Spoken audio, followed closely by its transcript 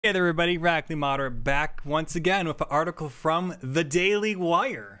Hey there everybody, Radically Moderate back once again with an article from the Daily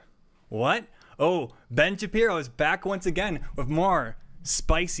Wire. What? Oh, Ben Shapiro is back once again with more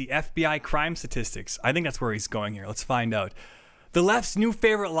spicy FBI crime statistics. I think that's where he's going here. Let's find out. The left's new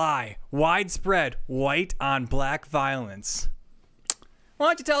favorite lie, widespread white on black violence. Why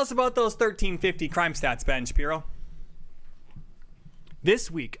don't you tell us about those 1350 crime stats, Ben Shapiro?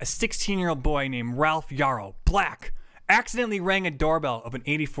 This week, a 16-year-old boy named Ralph Yarrow, black, accidentally rang a doorbell of an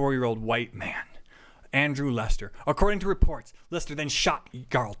 84-year-old white man, Andrew Lester. According to reports, Lester then shot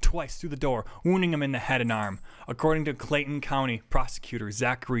Yarrow twice through the door, wounding him in the head and arm. According to Clayton County prosecutor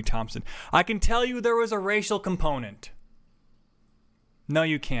Zachary Thompson, I can tell you there was a racial component. No,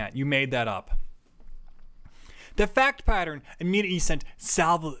 you can't. You made that up. The fact pattern immediately sent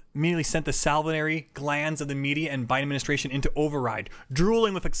the salivary glands of the media and Biden administration into override,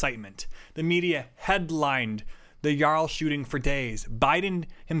 drooling with excitement. The media headlined the Yarrow shooting for days. Biden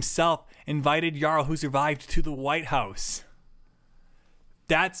himself invited Yarrow, who survived, to the White House.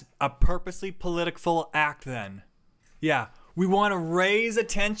 That's a purposely political act then. Yeah, we want to raise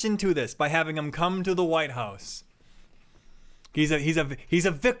attention to this by having him come to the White House. He's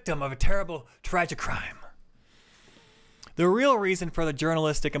a victim of a terrible, tragic crime. The real reason for the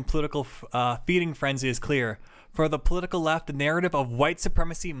journalistic and political feeding frenzy is clear. For the political left, the narrative of white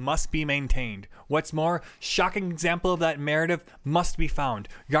supremacy must be maintained. What's more, shocking example of that narrative must be found.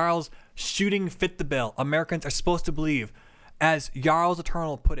 Yarrow's shooting fit the bill. Americans are supposed to believe, as Yarrow's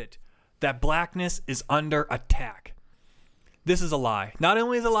attorney put it, that blackness is under attack. This is a lie. Not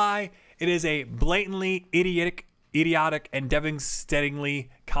only is it a lie, it is a blatantly idiotic and devastatingly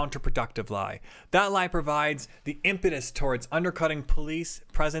counterproductive lie. That lie provides the impetus towards undercutting police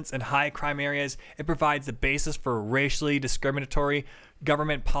presence in high crime areas. It provides the basis for racially discriminatory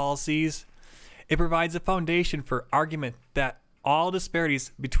government policies. It provides a foundation for argument that all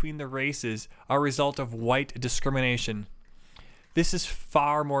disparities between the races are a result of white discrimination. This is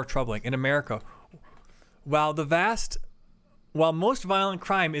far more troubling. In America, while most violent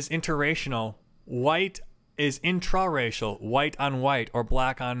crime is interracial, white is intraracial, white on white or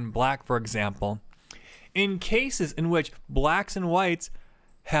black on black, for example. In cases in which blacks and whites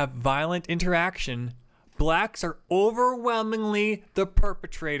have violent interaction, blacks are overwhelmingly the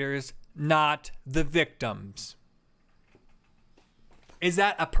perpetrators, not the victims. Is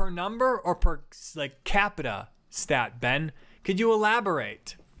that a per number or per capita stat, Ben? Could you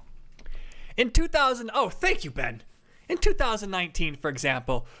elaborate? In 2019, for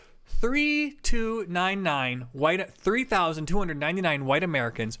example, 3,299 white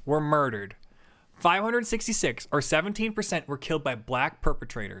Americans were murdered. 566, or 17%, were killed by black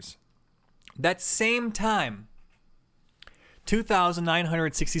perpetrators. That same time,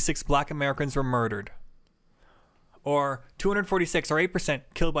 2,966 black Americans were murdered, or 246, or 8%,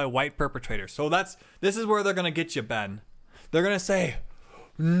 killed by white perpetrators. So this is where they're gonna get you, Ben. They're gonna say,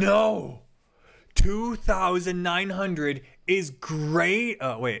 no, 2,900 is great.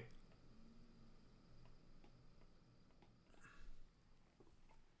 Oh, wait.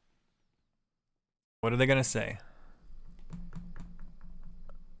 What are they going to say?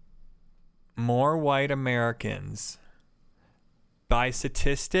 More white Americans. By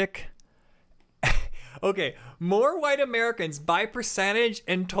statistic? Okay, more white Americans by percentage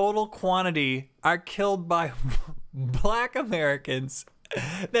and total quantity are killed by black Americans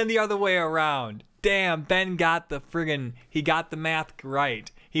than the other way around. Damn, Ben got he got the math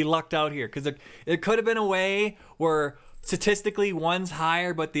right. He lucked out here, because it could have been a way where statistically one's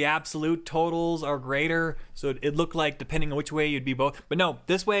higher, but the absolute totals are greater. So it looked like, depending on which way, you'd be both. But no,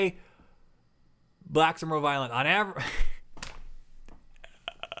 this way, blacks are more violent on average.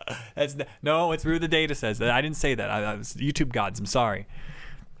 No, it's rude. The data says that. I didn't say that. I was YouTube gods. I'm sorry.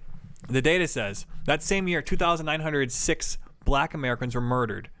 The data says that same year, 2,906 black Americans were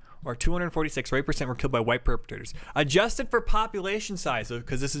murdered, or 246, or 8%, were killed by white perpetrators. Adjusted for population size,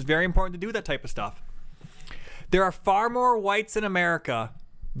 because this is very important to do that type of stuff. There are far more whites in America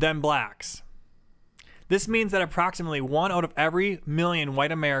than blacks. This means that approximately 1 out of every million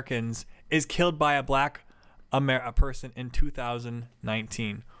white Americans is killed by a black person in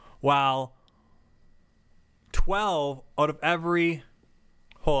 2019, while 12 out of every...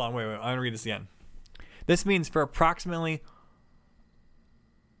 Hold on, wait, I'm going to read this again. This means for approximately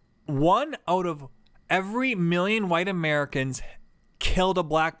 1 out of every million white Americans killed a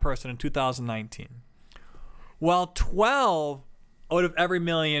black person in 2019. While 12 out of every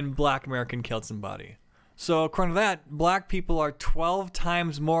million black American killed somebody. So according to that, black people are 12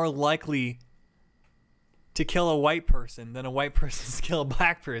 times more likely to kill a white person than a white person to kill a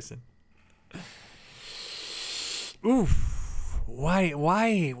black person. Oof.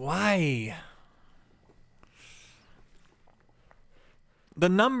 Why? The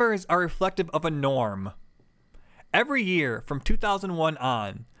numbers are reflective of a norm. Every year from 2001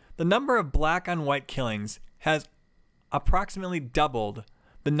 on, the number of black on white killings has approximately doubled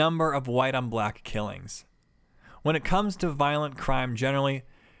the number of white on black killings. When it comes to violent crime generally,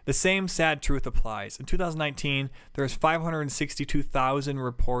 the same sad truth applies. In 2019, there was 562,000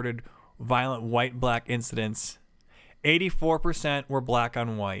 reported violent white-black incidents. 84% were black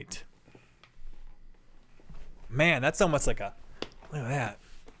on white. Man, that's almost like a... Look at that.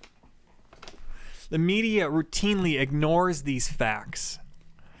 The media routinely ignores these facts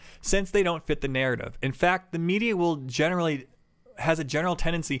since they don't fit the narrative. In fact, the media has a general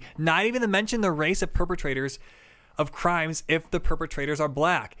tendency not even to mention the race of perpetrators of crimes if the perpetrators are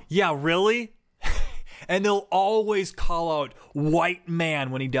black. Yeah, really? And they'll always call out white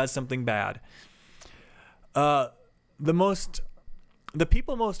man when he does something bad. The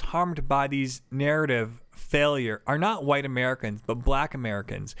people most harmed by these narrative failure are not white Americans, but black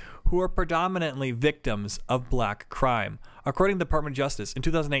Americans who are predominantly victims of black crime. According to the Department of Justice, in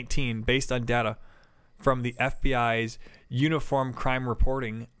 2018, based on data from the FBI's Uniform Crime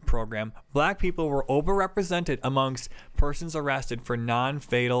Reporting Program, black people were overrepresented amongst persons arrested for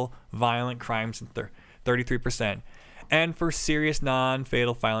non-fatal violent crimes, 33%, and for serious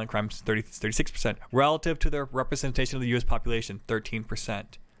non-fatal violent crimes, 36%, relative to their representation of the U.S. population, 13%.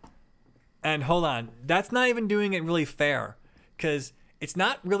 And hold on, that's not even doing it really fair, because it's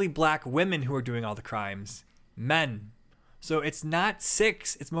not really black women who are doing all the crimes, men. So it's not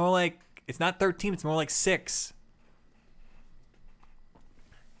 6, it's more like, it's not 13, it's more like 6.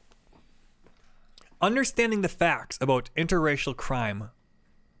 Understanding the facts about interracial crime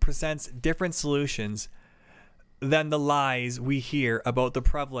presents different solutions than the lies we hear about the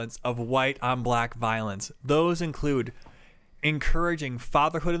prevalence of white on black violence. Those include encouraging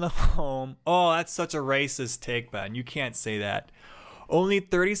fatherhood in the home. Oh, that's such a racist take, Ben. You can't say that. Only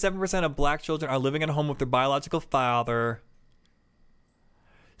 37% of black children are living at home with their biological father.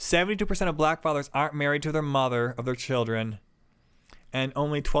 72% of black fathers aren't married to their mother of their children. And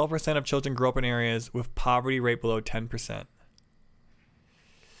only 12% of children grow up in areas with poverty rate below 10%.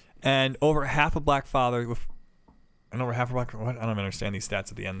 And over half of black fathers with... And over half of black... What? I don't understand these stats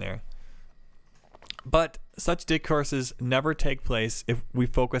at the end there. But such discourses never take place if we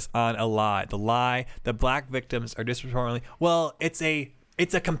focus on a lie. The lie that black victims are disproportionately... Well, it's a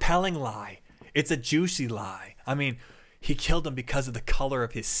compelling lie. It's a juicy lie. I mean, he killed him because of the color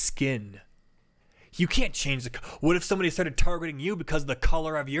of his skin. You can't change the... What if somebody started targeting you because of the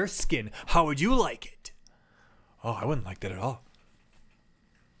color of your skin? How would you like it? Oh, I wouldn't like that at all.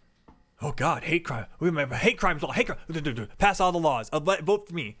 Oh, God, hate crime. Hate crime's all... Hate crime. Pass all the laws. Vote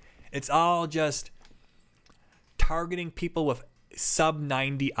for me. It's all just targeting people with sub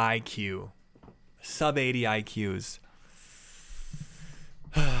 90 IQ. Sub 80 IQs.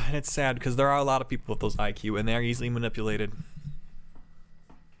 And it's sad because there are a lot of people with those IQ and they are easily manipulated.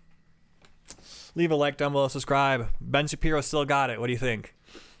 Leave a like down below, subscribe. Ben Shapiro still got it. What do you think?